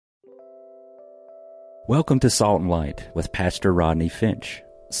Welcome to Salt and Light with Pastor Rodney Finch.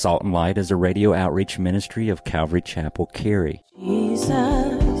 Salt and Light is a radio outreach ministry of Calvary Chapel, Cary. Jesus,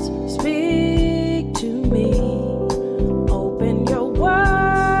 speak to me. Open your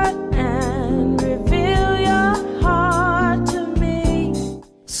word and reveal your heart to me.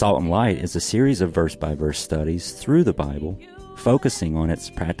 Salt and Light is a series of verse-by-verse studies through the Bible, focusing on its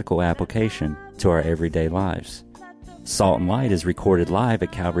practical application to our everyday lives. Salt and Light is recorded live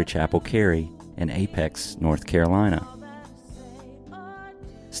at Calvary Chapel, Cary in Apex, North Carolina.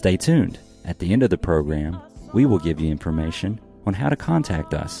 Stay tuned. At the end of the program, we will give you information on how to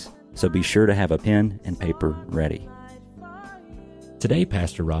contact us, so be sure to have a pen and paper ready. Today,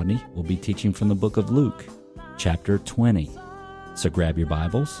 Pastor Rodney will be teaching from the book of Luke, chapter 20. So grab your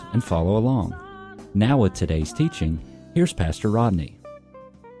Bibles and follow along. Now with today's teaching, here's Pastor Rodney.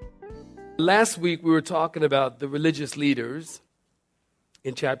 Last week, we were talking about the religious leaders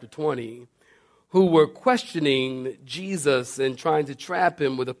in chapter 20 who were questioning Jesus and trying to trap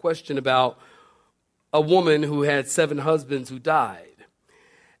him with a question about a woman who had 7 husbands who died.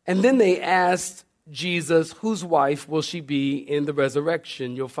 And then they asked Jesus, whose wife will she be in the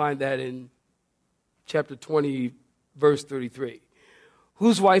resurrection? You'll find that in chapter 20, verse 33.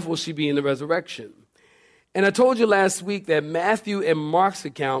 Whose wife will she be in the resurrection? And I told you last week that Matthew and Mark's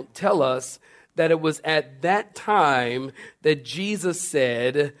account tell us that it was at that time that Jesus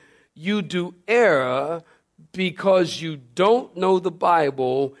said, "You do err because you don't know the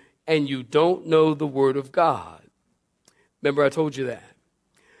Bible and you don't know the Word of God." Remember I told you that.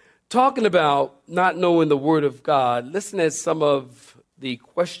 Talking about not knowing the Word of God, listen at some of the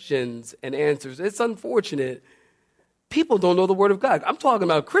questions and answers. It's unfortunate. People don't know the Word of God. I'm talking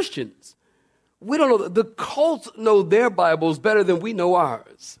about Christians. We don't know. The cults know their Bibles better than we know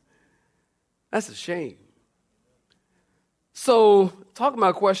ours. That's a shame. So, talking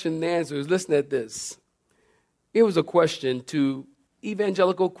about question and answers, listen at this. Here was a question to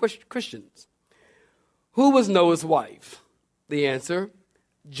evangelical Christians. Who was Noah's wife? The answer,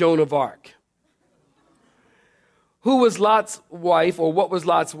 Joan of Arc. Who was Lot's wife, or what was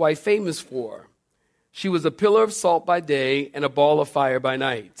Lot's wife famous for? She was a pillar of salt by day and a ball of fire by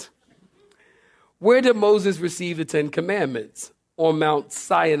night. Where did Moses receive the 10 Commandments? On Mount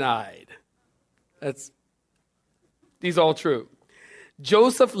Sinai. These are all true.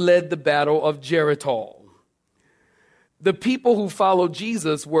 Joseph led the battle of Jericho. The people who followed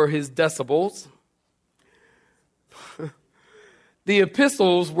Jesus were his disciples. The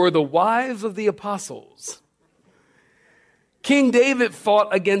epistles were the wives of the apostles. King David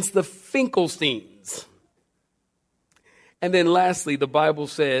fought against the Finkelsteins. And then lastly, the Bible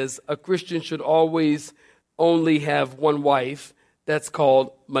says a Christian should always only have one wife. That's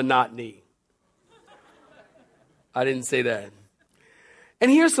called monotony. I didn't say that.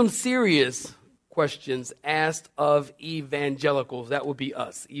 And here's some serious questions asked of evangelicals. That would be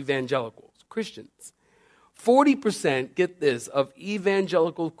us, evangelicals, Christians. 40%, get this, of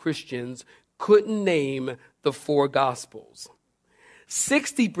evangelical Christians couldn't name the 4 Gospels.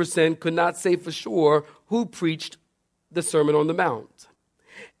 60% could not say for sure who preached the Sermon on the Mount.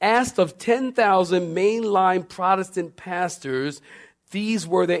 Asked of 10,000 mainline Protestant pastors, these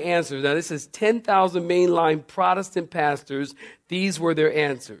were their answers. Now, this is 10,000 mainline Protestant pastors. These were their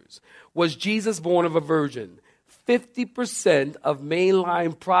answers. Was Jesus born of a virgin? 50% of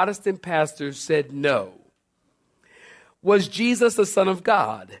mainline Protestant pastors said no. Was Jesus the Son of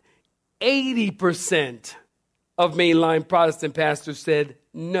God? 80% of mainline Protestant pastors said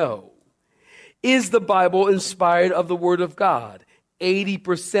no. Is the Bible inspired of the Word of God?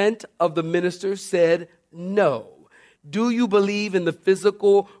 80% of the ministers said no. Do you believe in the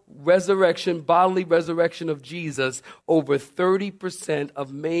physical resurrection, bodily resurrection of Jesus? Over 30%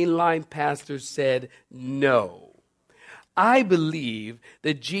 of mainline pastors said no. I believe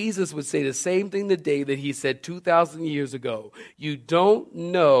that Jesus would say the same thing today that he said 2,000 years ago. You don't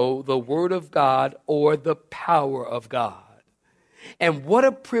know the Word of God or the power of God. And what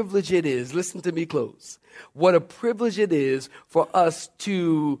a privilege it is, listen to me close, what a privilege it is for us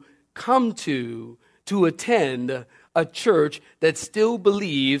to come to attend a church that still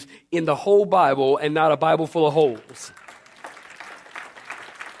believes in the whole Bible and not a Bible full of holes.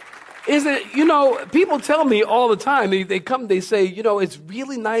 People tell me all the time, they come, they say, it's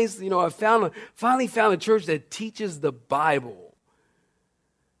really nice, I finally found a church that teaches the Bible.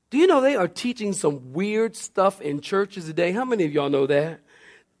 Do you know they are teaching some weird stuff in churches today? How many of y'all know that?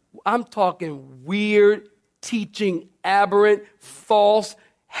 I'm talking weird teaching, aberrant, false,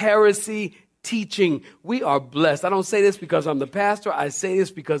 heresy teaching. We are blessed. I don't say this because I'm the pastor. I say this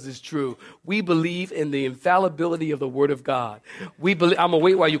because it's true. We believe in the infallibility of the Word of God. I'm going to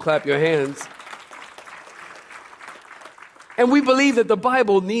wait while you clap your hands. And we believe that the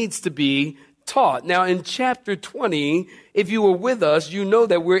Bible needs to be taught. Now, in chapter 20, if you were with us, you know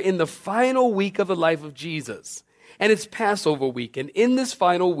that we're in the final week of the life of Jesus. And it's Passover week. And in this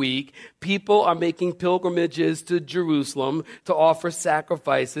final week, people are making pilgrimages to Jerusalem to offer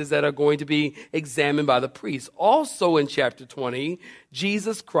sacrifices that are going to be examined by the priests. Also in chapter 20,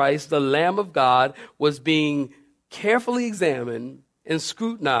 Jesus Christ, the Lamb of God, was being carefully examined and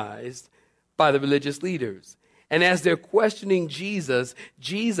scrutinized by the religious leaders. And as they're questioning Jesus,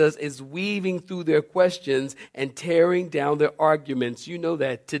 Jesus is weaving through their questions and tearing down their arguments. You know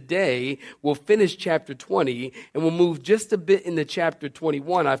that today we'll finish chapter 20 and we'll move just a bit into chapter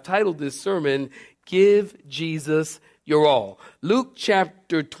 21. I've titled this sermon, Give Jesus Your All. Luke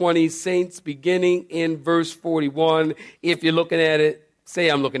chapter 20, saints, beginning in verse 41. If you're looking at it, say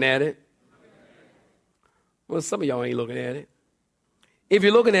I'm looking at it. Well, some of y'all ain't looking at it. If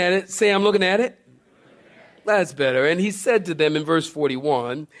you're looking at it, say I'm looking at it. That's better. And he said to them in verse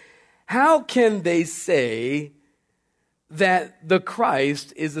 41, how can they say that the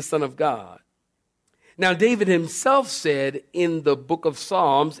Christ is the Son of God? Now, David himself said in the book of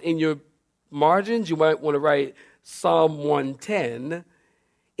Psalms, in your margins, you might want to write Psalm 110.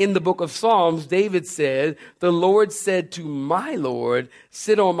 In the book of Psalms, David said, the Lord said to my Lord,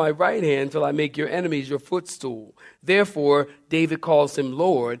 sit on my right hand till I make your enemies your footstool. Therefore, David calls him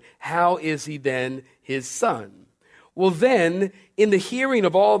Lord. How is he then his son? Well, then, in the hearing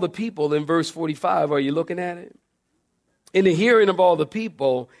of all the people, in verse 45, are you looking at it? In the hearing of all the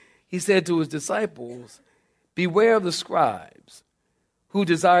people, he said to his disciples, beware of the scribes who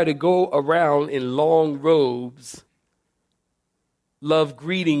desire to go around in long robes, love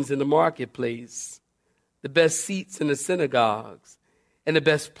greetings in the marketplace, the best seats in the synagogues, and the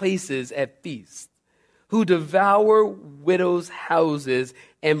best places at feasts, who devour widows' houses,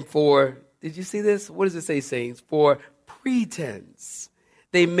 and for, did you see this? What does it say, saints? For pretense.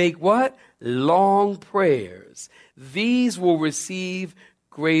 They make what? Long prayers. These will receive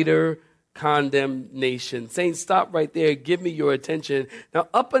greater condemnation. Saints, stop right there. Give me your attention. Now,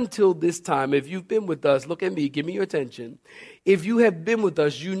 up until this time, if you've been with us, look at me, give me your attention. If you have been with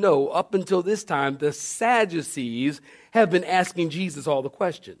us, you know, up until this time, the Sadducees have been asking Jesus all the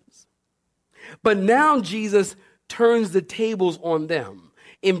questions. But now Jesus turns the tables on them.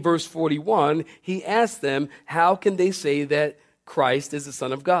 In verse 41, he asks them, how can they say that Christ is the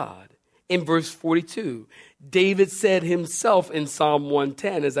Son of God? In verse 42, David said himself in Psalm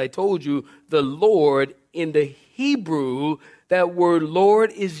 110, as I told you, the Lord, in the Hebrew, that word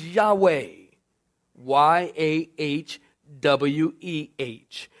Lord is Yahweh, Y-A-H-W-E-H.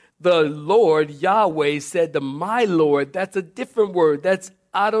 The Lord, Yahweh, said to my Lord, that's a different word, that's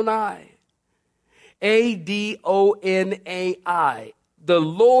Adonai, A-D-O-N-A-I. The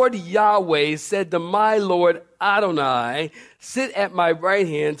Lord Yahweh said to my Lord Adonai, sit at my right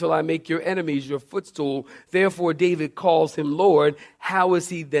hand till I make your enemies your footstool. Therefore, David calls him Lord. How is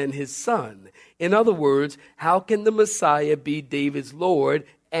he then his son? In other words, how can the Messiah be David's Lord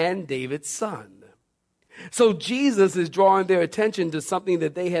and David's son? So Jesus is drawing their attention to something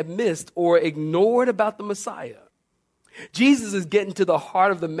that they have missed or ignored about the Messiah. Jesus is getting to the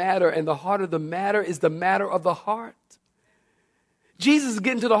heart of the matter, and the heart of the matter is the matter of the heart. Jesus is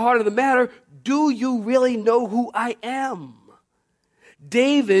getting to the heart of the matter. Do you really know who I am?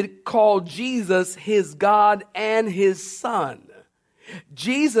 David called Jesus his God and his son.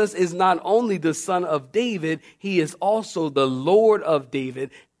 Jesus is not only the son of David, he is also the Lord of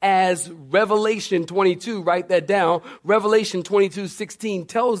David. As Revelation 22, write that down, Revelation 22:16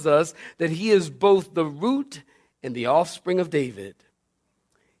 tells us that he is both the root and the offspring of David.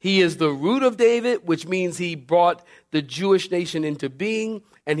 He is the root of David, which means he brought the Jewish nation into being,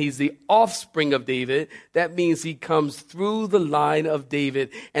 and he's the offspring of David. That means he comes through the line of David.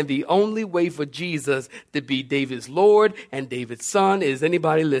 And the only way for Jesus to be David's Lord and David's son is,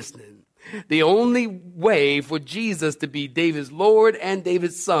 anybody listening? The only way for Jesus to be David's Lord and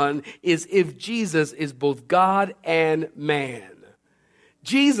David's son is if Jesus is both God and man.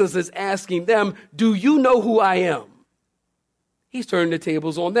 Jesus is asking them, do you know who I am? He's turning the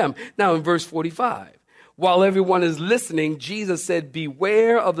tables on them. Now in verse 45, while everyone is listening, Jesus said,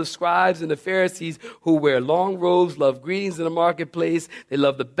 beware of the scribes and the Pharisees who wear long robes, love greetings in the marketplace. They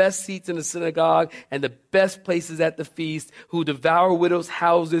love the best seats in the synagogue and the best places at the feast, who devour widows'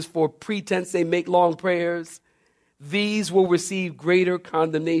 houses for pretense. They make long prayers. These will receive greater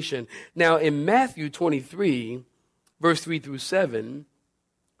condemnation. Now in Matthew 23, verse 3 through 7,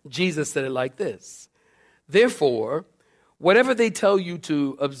 Jesus said it like this. Therefore, whatever they tell you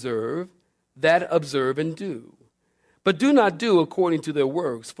to observe, that observe and do. But do not do according to their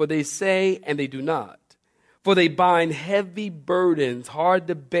works, for they say and they do not. For they bind heavy burdens, hard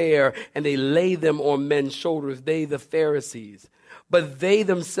to bear, and they lay them on men's shoulders, they the Pharisees. But they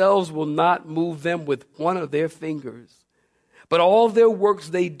themselves will not move them with one of their fingers. But all their works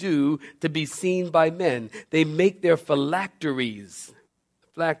they do to be seen by men. They make their phylacteries.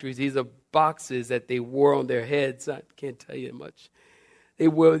 Phylacteries, these are boxes that they wore on their heads. I can't tell you much. They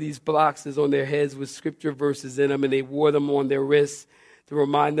wore these boxes on their heads with scripture verses in them, and they wore them on their wrists to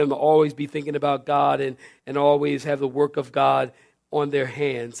remind them to always be thinking about God and always have the work of God on their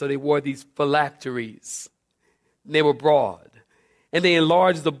hands. So they wore these phylacteries. And they were broad. And they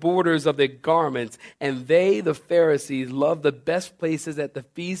enlarged the borders of their garments. And they, the Pharisees, loved the best places at the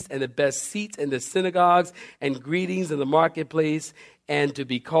feast and the best seats in the synagogues and greetings in the marketplace, and to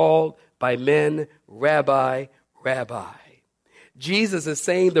be called by men, Rabbi, Rabbi. Jesus is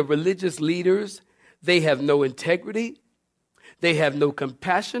saying the religious leaders, they have no integrity. They have no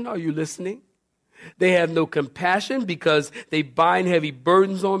compassion. Are you listening? They have no compassion because they bind heavy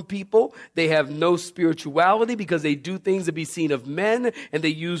burdens on people. They have no spirituality because they do things to be seen of men, and they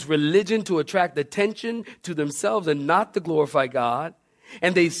use religion to attract attention to themselves and not to glorify God.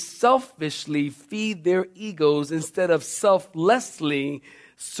 And they selfishly feed their egos instead of selflessly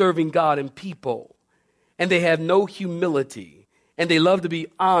serving God and people. And they have no humility, and they love to be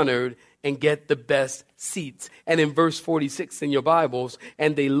honored and get the best seats. And in verse 46 in your Bibles,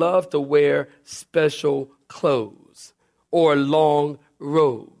 and they love to wear special clothes or long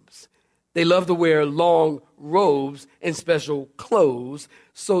robes. They love to wear long robes and special clothes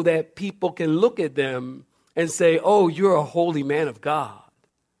so that people can look at them and say, oh, you're a holy man of God.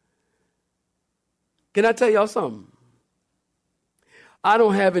 Can I tell y'all something? I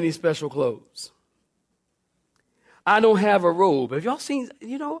don't have any special clothes. I don't have a robe. Have y'all seen,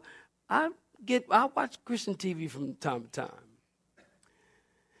 I watch Christian TV from time to time.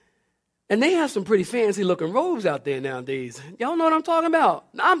 And they have some pretty fancy looking robes out there nowadays. Y'all know what I'm talking about?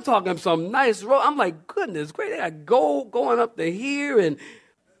 I'm talking some nice robe. I'm like, goodness, great. They got gold going up to here. And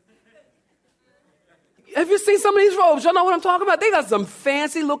have you seen some of these robes? Y'all know what I'm talking about? They got some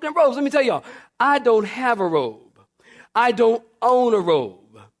fancy looking robes. Let me tell y'all, I don't have a robe. I don't own a robe.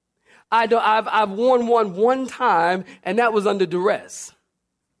 I've worn one time, and that was under duress.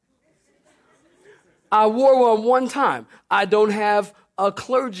 I wore one time. I don't have a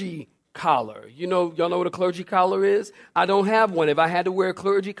clergy collar. Y'all know what a clergy collar is? I don't have one. If I had to wear a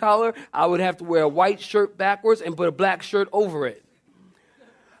clergy collar, I would have to wear a white shirt backwards and put a black shirt over it.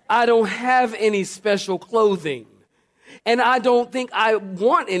 I don't have any special clothing. And I don't think I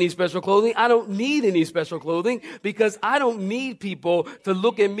want any special clothing. I don't need any special clothing because I don't need people to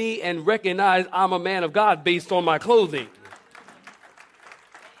look at me and recognize I'm a man of God based on my clothing.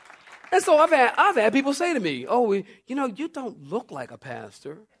 And so I've had people say to me, oh, you don't look like a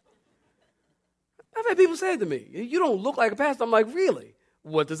pastor. I've had people say to me, you don't look like a pastor. I'm like, really?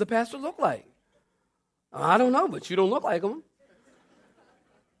 What does a pastor look like? I don't know, but you don't look like him.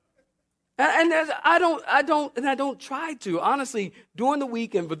 And I don't try to. Honestly, during the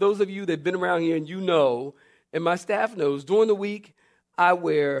week, and for those of you that have been around here and and my staff knows, during the week, I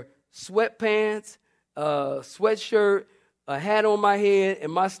wear sweatpants, sweatshirt, a hat on my head,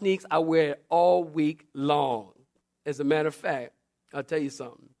 and my sneaks. I wear it all week long. As a matter of fact, I'll tell you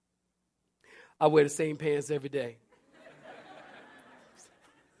something. I wear the same pants every day.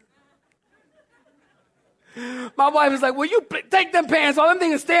 My wife is like, well, you take them pants off. Them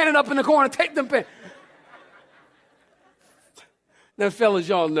things standing up in the corner. Take them pants. Now, fellas,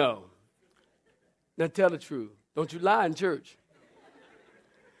 y'all know. Now, tell the truth. Don't you lie in church.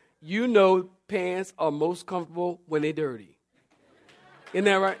 You know pants are most comfortable when they're dirty. Isn't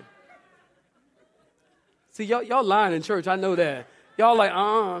that right? See, y'all lying in church. I know that. Y'all like,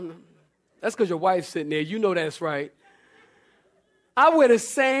 that's because your wife's sitting there. You know that's right. I wear the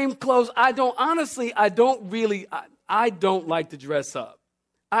same clothes. I don't like to dress up.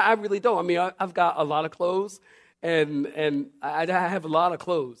 I really don't. I mean, I've got a lot of clothes, and I have a lot of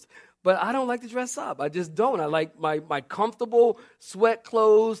clothes. But I don't like to dress up. I just don't. I like my comfortable sweat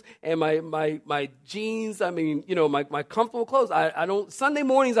clothes and my jeans. I mean, my comfortable clothes. I don't. Sunday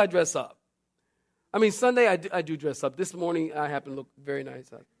mornings I dress up. I mean, Sunday I do dress up. This morning I happen to look very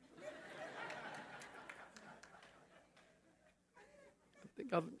nice.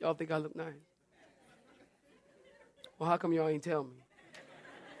 Y'all think I look nice? Well, how come y'all ain't tell me?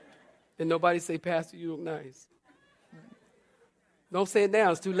 Did nobody say, Pastor, you look nice? Don't say it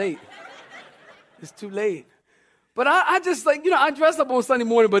now. It's too late. It's too late. But I just I dress up on Sunday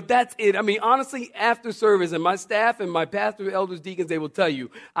morning, but that's it. I mean, honestly, after service, and my staff and my pastor, elders, deacons, they will tell you,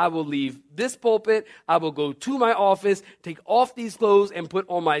 I will leave this pulpit, I will go to my office, take off these clothes and put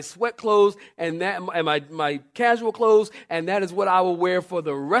on my sweat clothes and my casual clothes, and that is what I will wear for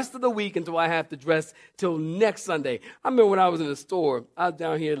the rest of the week until I have to dress till next Sunday. I remember when I was in the store, I was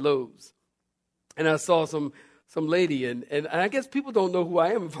down here at Lowe's, and I saw some lady, and I guess people don't know who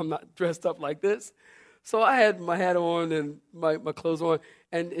I am if I'm not dressed up like this. So I had my hat on and my clothes on,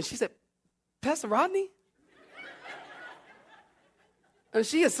 and she said, Pastor Rodney? And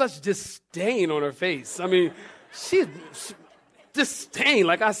she had such disdain on her face. I mean, she disdain,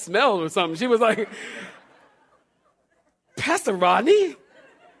 like I smelled or something. She was like, Pastor Rodney?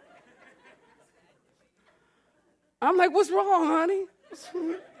 I'm like, what's wrong, honey?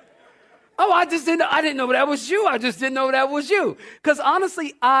 Oh, I didn't know that was you. I just didn't know that was you. Because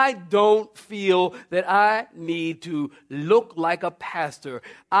honestly, I don't feel that I need to look like a pastor.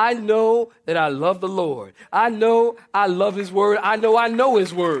 I know that I love the Lord. I know I love his word. I know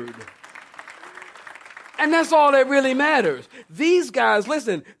his word. And that's all that really matters. These guys,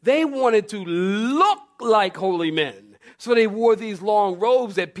 listen, they wanted to look like holy men. So they wore these long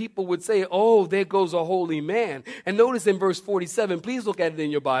robes that people would say, oh, there goes a holy man. And notice in verse 47, please look at it in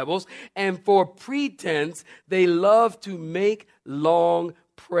your Bibles. And for pretense, they love to make long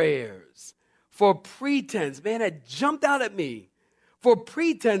prayers. For pretense, man, that jumped out at me. For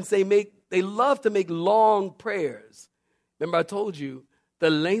pretense, they love to make long prayers. Remember I told you,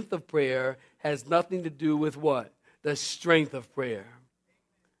 the length of prayer has nothing to do with what? The strength of prayer.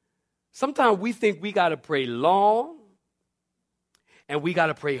 Sometimes we think we got to pray long. And we got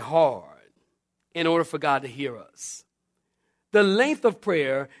to pray hard in order for God to hear us. The length of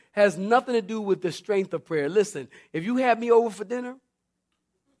prayer has nothing to do with the strength of prayer. Listen, if you have me over for dinner,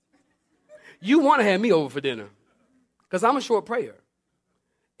 you want to have me over for dinner because I'm a short prayer.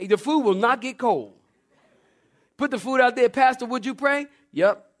 The food will not get cold. Put the food out there. Pastor, would you pray?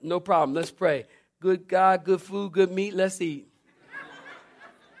 Yep, no problem. Let's pray. Good God, good food, good meat. Let's eat.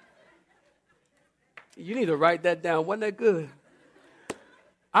 You need to write that down. Wasn't that good?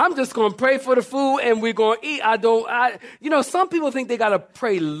 I'm just going to pray for the food and we're going to eat. Some people think they got to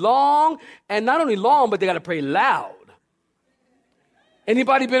pray long, and not only long, but they got to pray loud.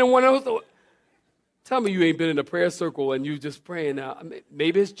 Anybody been in one of those? Tell me you ain't been in a prayer circle and you just praying now.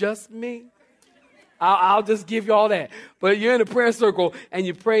 Maybe it's just me. I'll just give you all that. But you're in a prayer circle and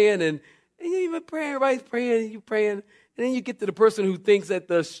you're praying and you're even praying, everybody's praying and you're praying. And then you get to the person who thinks that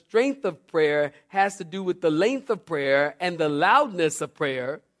the strength of prayer has to do with the length of prayer and the loudness of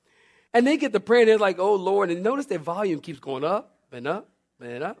prayer. And they get to prayer and they're like, oh, Lord. And notice their volume keeps going up and up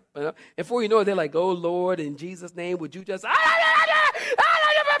and up and up. And before you know it, they're like, oh, Lord, in Jesus' name, would you just... And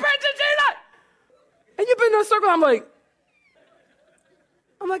you've been in a circle. I'm like,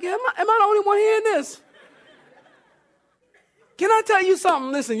 am I the only one hearing this? Can I tell you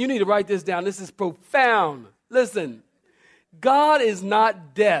something? Listen, you need to write this down. This is profound. Listen. God is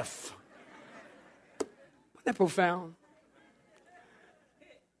not deaf. Isn't that profound?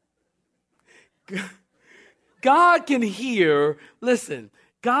 God can hear, listen,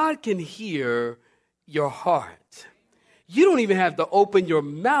 God can hear your heart. You don't even have to open your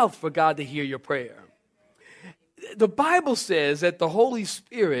mouth for God to hear your prayer. The Bible says that the Holy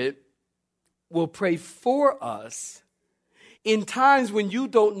Spirit will pray for us in times when you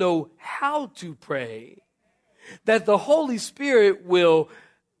don't know how to pray. That the Holy Spirit will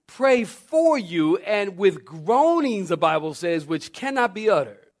pray for you and with groanings, the Bible says, which cannot be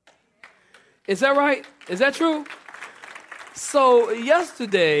uttered. Is that right? Is that true? So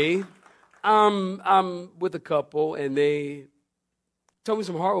yesterday, I'm with a couple and they told me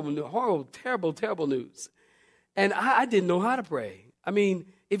some horrible, terrible news. And I didn't know how to pray. I mean,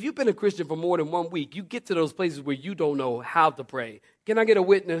 if you've been a Christian for more than 1 week, you get to those places where you don't know how to pray. Can I get a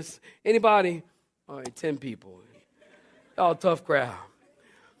witness? Anybody? All right, 10 people. All tough crowd.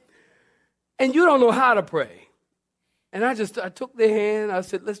 And you don't know how to pray. And I took their hand. I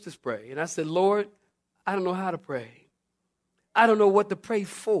said, let's just pray. And I said, Lord, I don't know how to pray. I don't know what to pray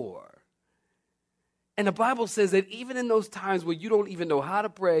for. And the Bible says that even in those times where you don't even know how to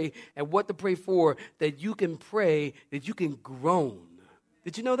pray and what to pray for, that you can pray, that you can groan.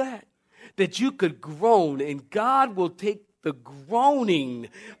 Did you know that? That you could groan and God will take the groaning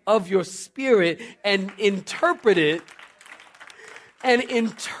of your spirit and interpret it and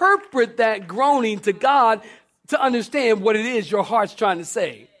interpret that groaning to God to understand what it is your heart's trying to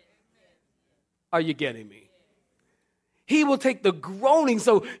say. Are you getting me? He will take the groaning.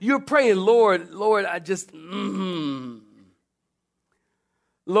 So you're praying, Lord, I just, Lord,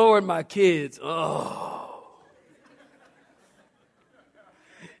 my kids,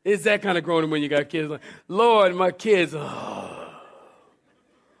 It's that kind of groaning when you got kids. Like, Lord, my kids. Oh.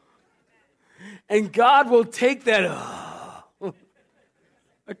 And God will take that. Oh.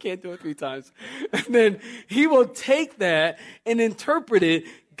 I can't do it 3 times. And then he will take that and interpret it.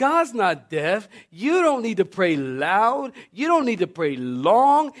 God's not deaf. You don't need to pray loud. You don't need to pray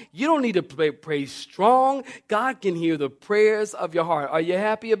long. You don't need to pray strong. God can hear the prayers of your heart. Are you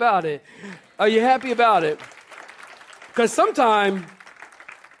happy about it? Are you happy about it? Because sometimes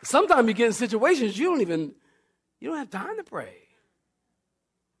you get in situations you don't have time to pray.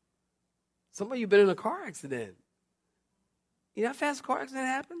 Some of you have been in a car accident. You know how fast a car accident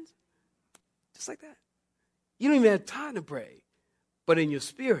happens? Just like that. You don't even have time to pray. But in your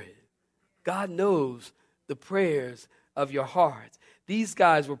spirit, God knows the prayers of your heart. These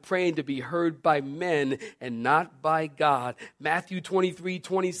guys were praying to be heard by men and not by God. Matthew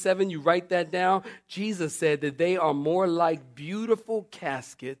 23:27, you write that down. Jesus said that they are more like beautiful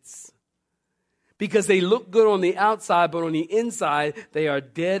caskets because they look good on the outside, but on the inside, they are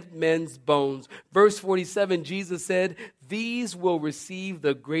dead men's bones. Verse 47, Jesus said, these will receive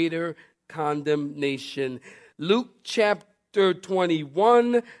the greater condemnation. Luke chapter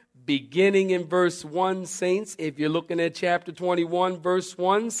 21, beginning in verse 1, saints. If you're looking at chapter 21, verse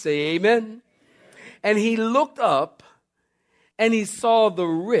 1, say amen. And he looked up and he saw the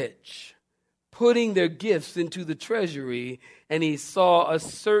rich putting their gifts into the treasury, and he saw a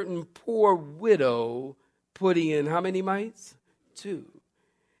certain poor widow putting in how many mites? 2.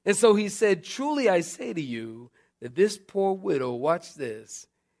 And so he said, truly I say to you that this poor widow, watch this,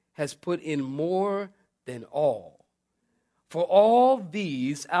 has put in more than all. For all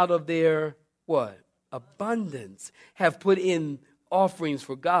these out of their, what? Abundance have put in offerings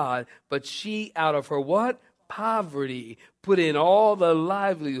for God, but she out of her what? Poverty put in all the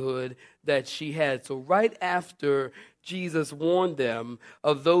livelihood that she had. So right after Jesus warned them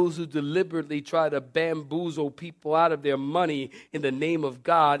of those who deliberately try to bamboozle people out of their money in the name of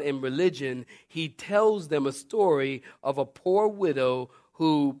God and religion, he tells them a story of a poor widow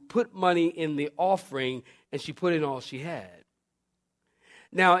who put money in the offering and she put in all she had.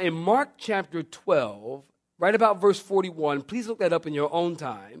 Now, in Mark chapter 12, right about verse 41, please look that up in your own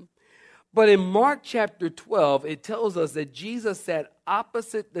time. But in Mark chapter 12, it tells us that Jesus sat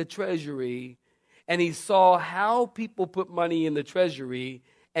opposite the treasury and he saw how people put money in the treasury,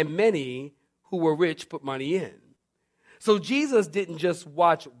 and many who were rich put money in. So Jesus didn't just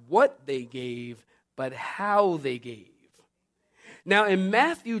watch what they gave, but how they gave. Now, in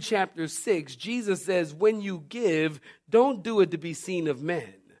Matthew chapter 6, Jesus says, when you give, don't do it to be seen of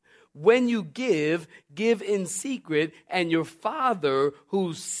men. When you give, give in secret, and your Father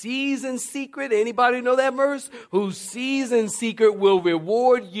who sees in secret, anybody know that verse? Who sees in secret will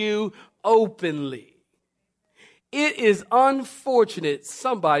reward you openly. It is unfortunate,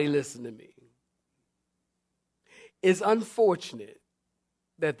 somebody listen to me. It's unfortunate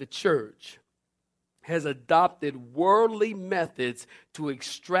that the church has adopted worldly methods to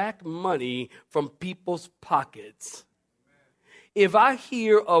extract money from people's pockets. If I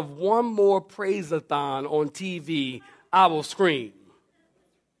hear of one more praise-a-thon on TV, I will scream.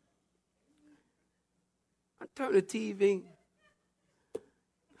 I turn the TV.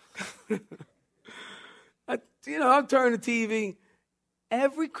 I turn the TV.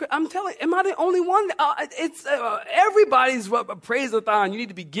 I'm telling you, am I the only one? It's everybody's praise-a-thon. You need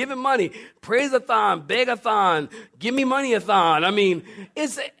to be giving money. Praise-a-thon, beg-a-thon, give me money-a-thon. I mean,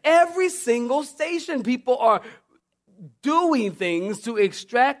 it's every single station. People are doing things to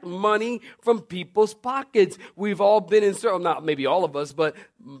extract money from people's pockets. We've all been in, not maybe all of us, but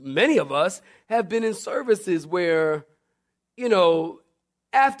many of us have been in services where,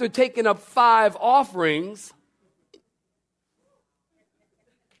 after taking up 5 offerings,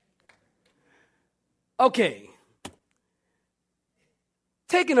 okay,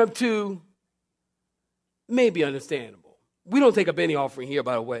 taking up 2 may be understandable. We don't take up any offering here,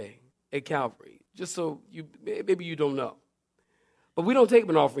 by the way, at Calvary. Just so maybe you don't know. But we don't take up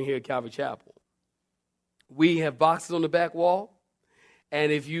an offering here at Calvary Chapel. We have boxes on the back wall.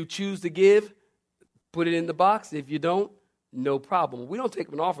 And if you choose to give, put it in the box. If you don't, no problem. We don't take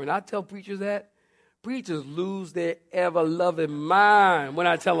up an offering. I tell preachers that. Preachers lose their ever-loving mind when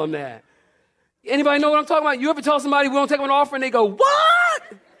I tell them that. Anybody know what I'm talking about? You ever tell somebody we don't take up an offering, they go, what?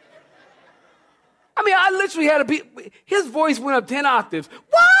 I mean, I literally had his voice went up 10 octaves.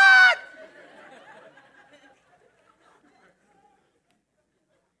 What?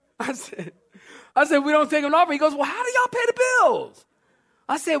 I said, we don't take an offering. He goes, well, how do y'all pay the bills?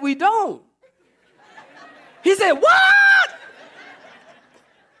 I said, we don't. He said, what?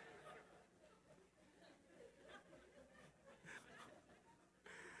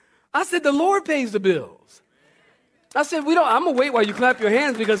 I said, the Lord pays the bills. I said, I'm going to wait while you clap your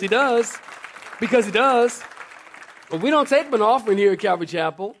hands because he does. Because he does. But we don't take an offering here at Calvary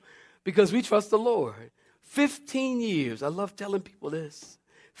Chapel because we trust the Lord. 15 years. I love telling people this.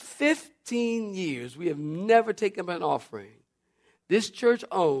 15 years. We have never taken an offering. This church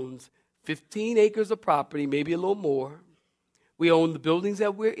owns 15 acres of property, maybe a little more. We own the buildings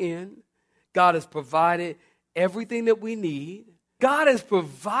that we're in. God has provided everything that we need. God has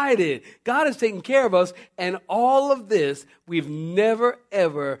provided. God has taken care of us. And all of this, we've never,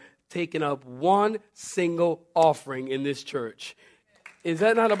 ever taken up one single offering in this church. Is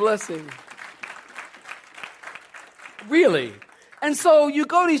that not a blessing? Really? And so you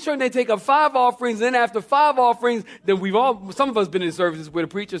go to these churches and they take up 5 offerings. Then after 5 offerings, then some of us been in services where the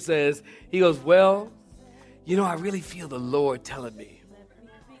preacher says, he goes, well, I really feel the Lord telling me.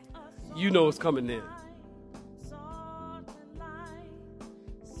 You know it's coming in.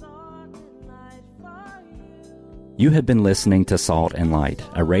 You have been listening to Salt and Light,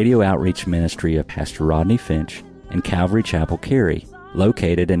 a radio outreach ministry of Pastor Rodney Finch and Calvary Chapel, Cary,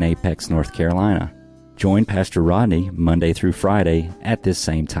 located in Apex, North Carolina. Join Pastor Rodney Monday through Friday at this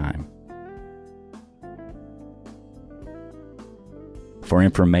same time. For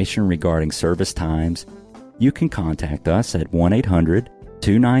information regarding service times, you can contact us at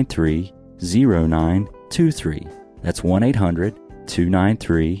 1-800-293-0923. That's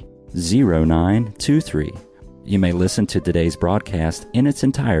 1-800-293-0923. You may listen to today's broadcast in its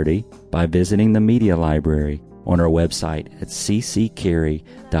entirety by visiting the media library on our website at cccary.org.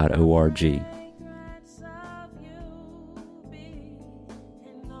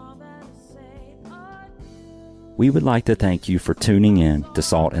 We would like to thank you for tuning in to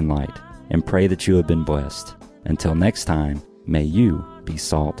Salt and Light and pray that you have been blessed. Until next time, may you be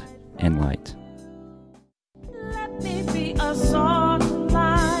salt and light. Let me be a salt.